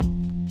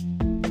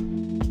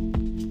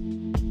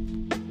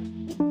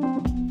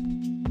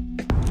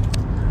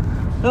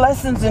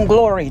Blessings and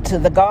glory to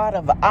the God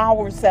of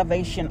our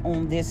salvation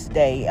on this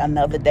day,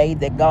 another day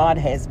that God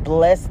has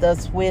blessed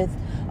us with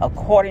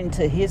according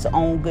to his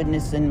own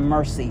goodness and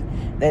mercy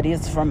that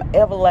is from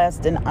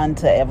everlasting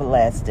unto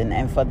everlasting.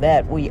 And for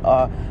that we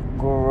are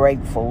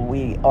grateful.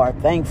 We are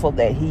thankful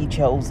that he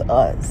chose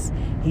us.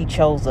 He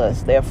chose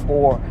us.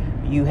 Therefore,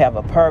 you have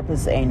a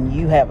purpose and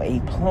you have a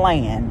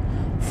plan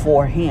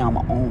for him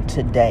on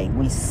today.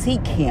 We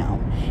seek him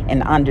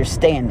in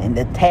understanding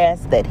the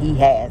task that he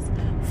has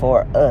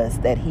for us,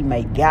 that he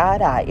may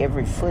guide our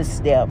every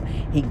footstep.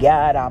 He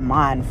guide our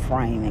mind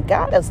frame and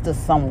guide us to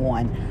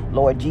someone,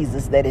 Lord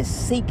Jesus, that is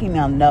seeking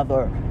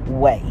another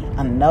way.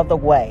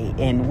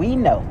 And we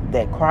know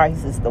that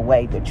Christ is the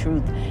way, the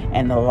truth,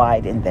 and the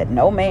light, and that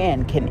no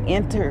man can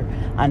enter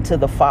unto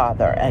the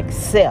Father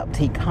except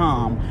he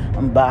come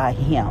by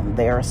him.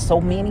 There are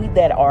so many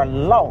that are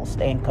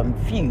lost and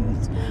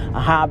confused.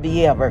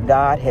 However,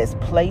 God has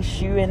placed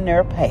you in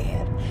their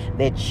path,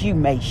 that you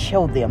may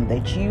show them,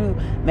 that you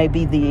may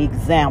be the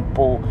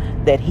example,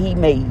 that he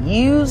may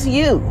use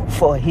you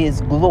for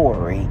his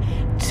glory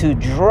to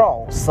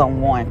draw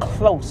someone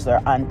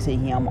closer unto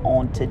him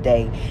on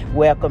today.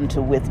 Welcome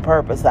to With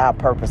Purpose, Our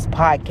Purpose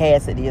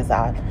podcast. It is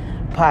our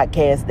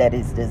podcast that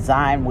is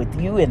designed with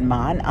you in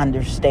mind,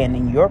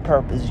 understanding your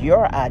purpose,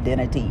 your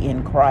identity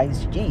in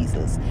Christ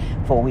Jesus.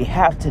 For we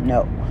have to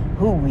know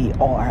who we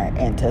are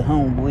and to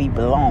whom we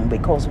belong,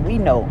 because we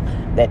know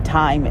that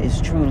time is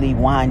truly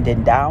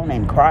winding down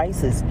and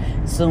Christ is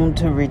soon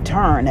to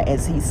return.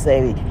 As he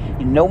said,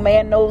 no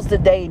man knows the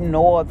day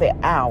nor the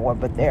hour,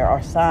 but there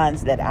are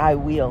signs that I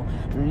will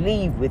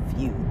leave with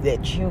you,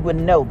 that you would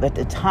know that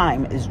the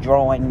time is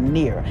drawing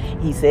near.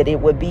 He said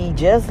it would be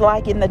just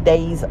like in the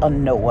days of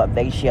Noah.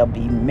 They shall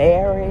be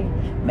married,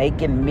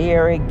 making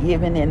merry,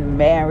 giving in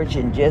marriage,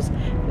 and just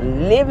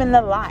living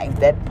the life,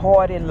 that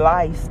party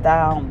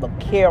lifestyle, the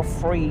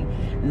carefree,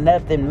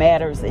 nothing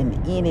matters and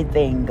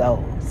anything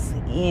goes.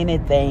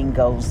 Anything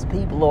goes.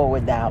 People are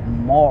without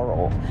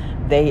moral.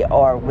 They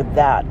are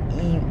without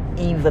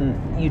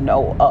even,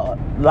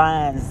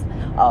 lines,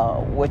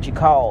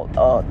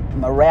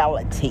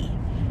 morality,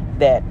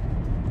 that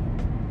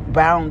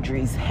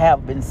boundaries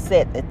have been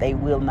set that they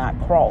will not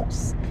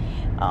cross.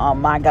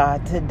 My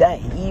God,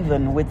 today,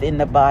 even within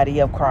the body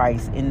of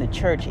Christ, in the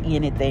church,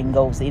 anything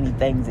goes,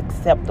 anything's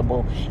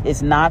acceptable.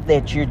 It's not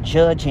that you're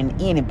judging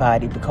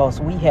anybody, because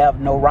we have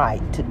no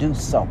right to do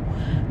so,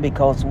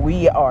 because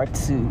we are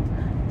to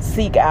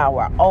seek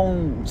our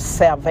own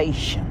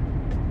salvation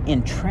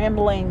in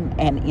trembling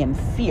and in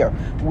fear.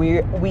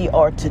 We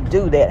are to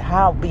do that.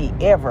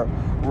 However,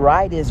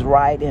 right is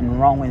right and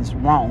wrong is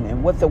wrong.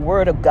 And what the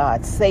word of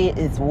God say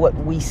is what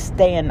we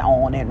stand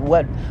on and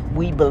what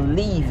we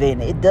believe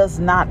in. It does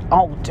not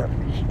alter.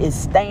 It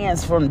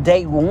stands from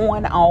day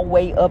one all the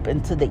way up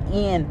into the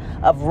end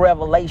of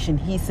Revelation.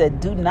 He said,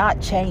 do not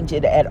change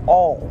it at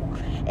all.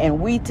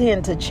 And we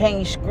tend to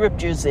change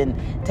scriptures and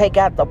take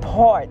out the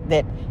part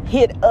that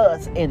hit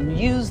us and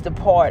use the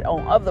part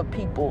on other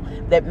people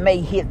that may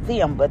hit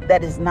them. But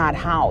that is not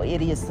how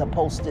it is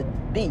supposed to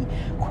be.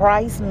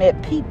 Christ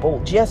met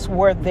people just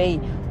where they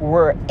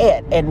were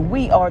at, and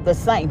we are the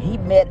same. He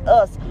met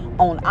us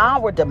on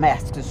our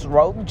Damascus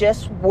road,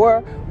 just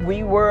where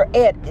we were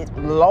at,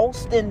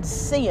 lost in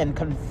sin,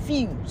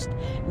 confused,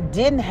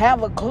 didn't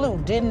have a clue,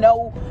 didn't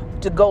know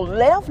to go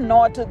left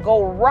nor to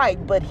go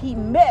right, but he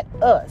met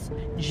us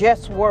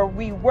just where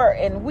we were,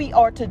 and we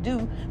are to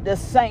do the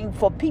same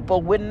for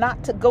people. We're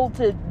not to go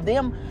to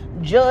them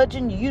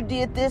judging, you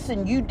did this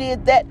and you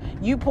did that.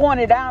 You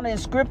pointed out in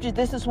scripture,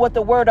 this is what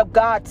the word of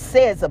God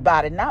says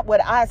about it, not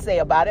what I say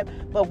about it,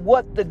 but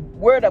what the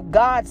word of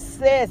God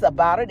says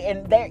about it.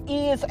 And there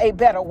is a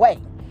better way,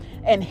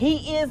 and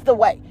he is the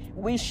way.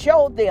 We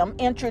showed them,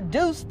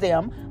 introduced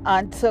them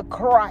unto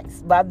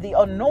Christ by the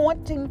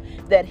anointing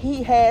that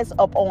he has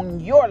upon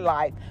your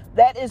life.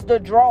 That is the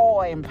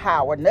drawing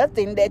power.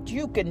 Nothing that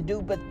you can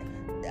do but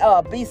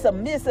be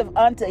submissive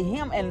unto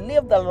him and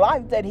live the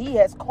life that he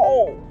has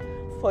called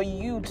for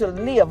you to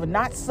live.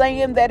 Not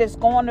saying that it's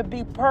going to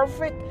be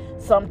perfect.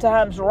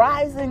 Sometimes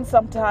rising,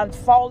 sometimes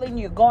falling.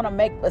 You're going to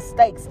make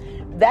mistakes.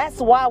 That's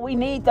why we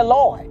need the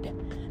Lord.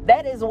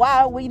 That is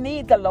why we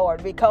need the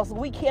Lord, because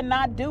we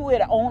cannot do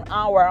it on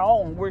our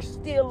own. We're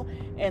still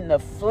in the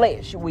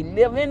flesh. We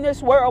live in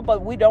this world,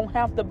 but we don't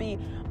have to be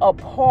a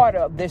part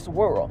of this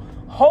world.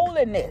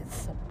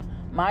 Holiness,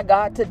 my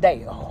God,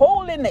 today,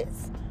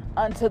 holiness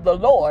unto the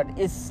Lord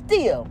is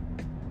still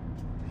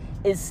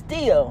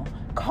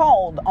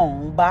called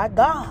on by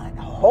God.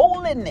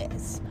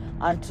 Holiness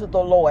unto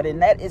the Lord,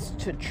 and that is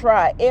to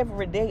try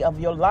every day of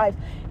your life.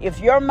 If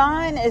your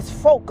mind is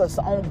focused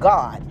on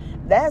God,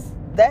 that's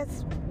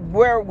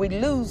where we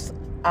lose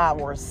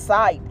our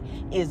sight,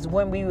 is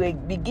when we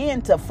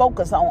begin to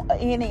focus on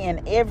any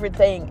and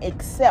everything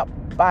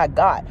except by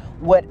God.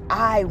 What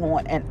I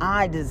want and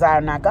I desire.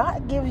 Now,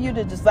 God gives you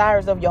the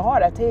desires of your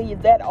heart. I tell you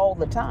that all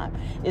the time.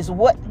 It's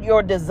what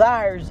your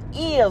desires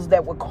is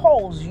that will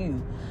cause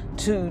you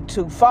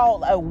to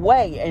fall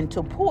away and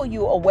to pull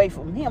you away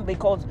from him,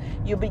 because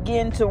you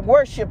begin to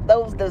worship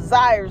those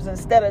desires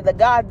instead of the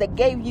God that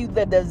gave you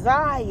the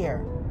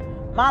desire.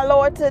 My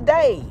Lord,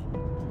 today,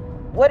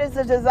 what is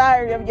the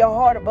desire of your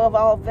heart above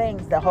all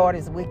things? The heart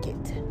is wicked.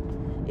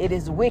 It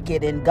is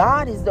wicked, and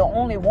God is the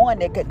only one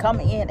that can come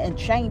in and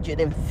change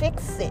it and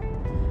fix it,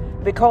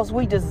 because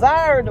we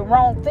desire the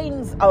wrong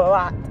things a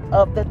lot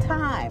of the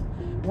time.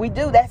 We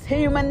do. That's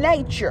human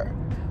nature.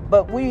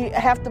 But we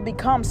have to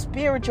become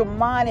spiritual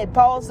minded.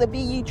 Paul said, be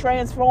ye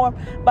transformed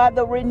by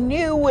the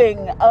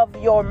renewing of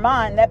your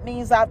mind. That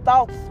means our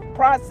thoughts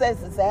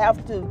processes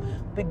have to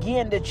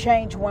begin to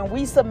change. When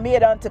we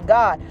submit unto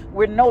God,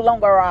 we're no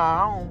longer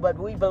our own, but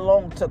we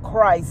belong to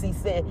Christ. He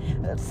said,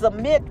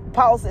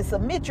 Paul said,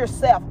 submit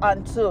yourself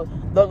unto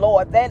the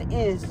Lord. That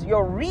is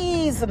your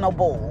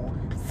reasonable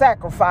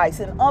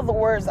sacrifice. In other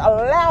words,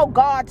 allow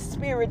God's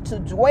Spirit to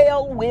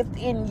dwell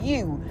within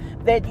you,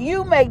 that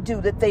you may do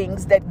the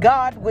things that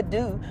God would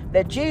do,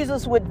 that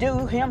Jesus would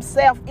do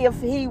himself if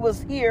he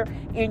was here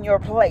in your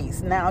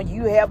place. Now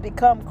you have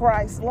become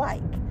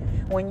Christ-like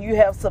when you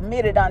have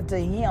submitted unto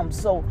him.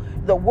 So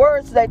the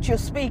words that you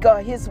speak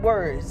are his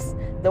words.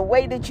 The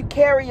way that you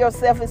carry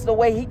yourself is the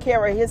way he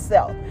carried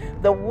himself.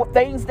 The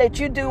things that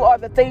you do are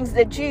the things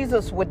that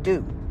Jesus would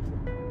do.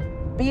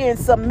 Being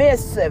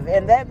submissive,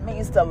 and that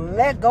means to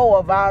let go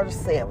of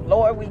ourselves.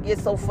 Lord, we get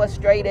so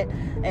frustrated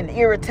and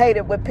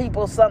irritated with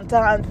people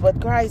sometimes, but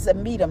Christ said,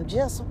 meet them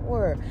just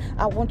where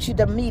I want you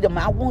to meet them.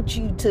 I want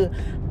you to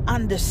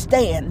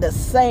understand the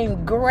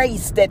same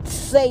grace that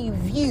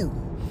saved you.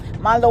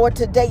 My Lord,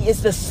 today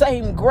is the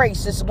same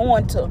grace that's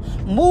going to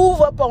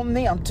move up on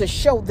them to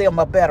show them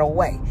a better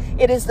way.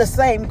 It is the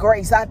same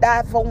grace. I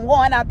died for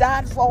one. I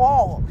died for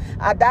all.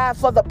 I died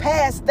for the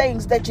past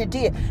things that you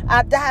did.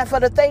 I died for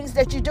the things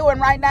that you're doing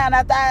right now. And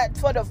I died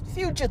for the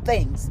future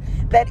things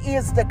that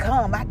is to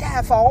come. I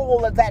died for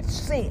all of that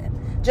sin.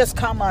 Just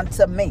come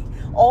unto me,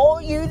 all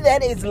you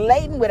that is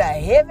laden with a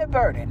heavy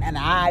burden, and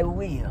I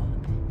will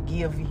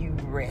give you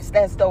rest.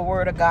 That's the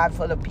word of God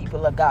for the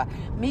people of God.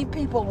 Me,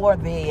 people, were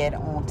there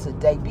on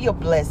today. Be a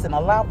blessing.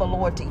 Allow the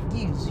Lord to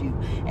use you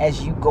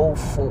as you go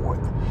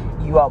forth.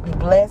 You all be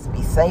blessed.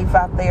 Be safe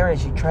out there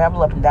as you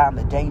travel up and down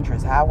the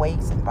dangerous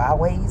highways and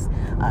byways.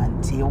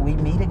 Until we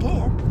meet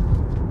again.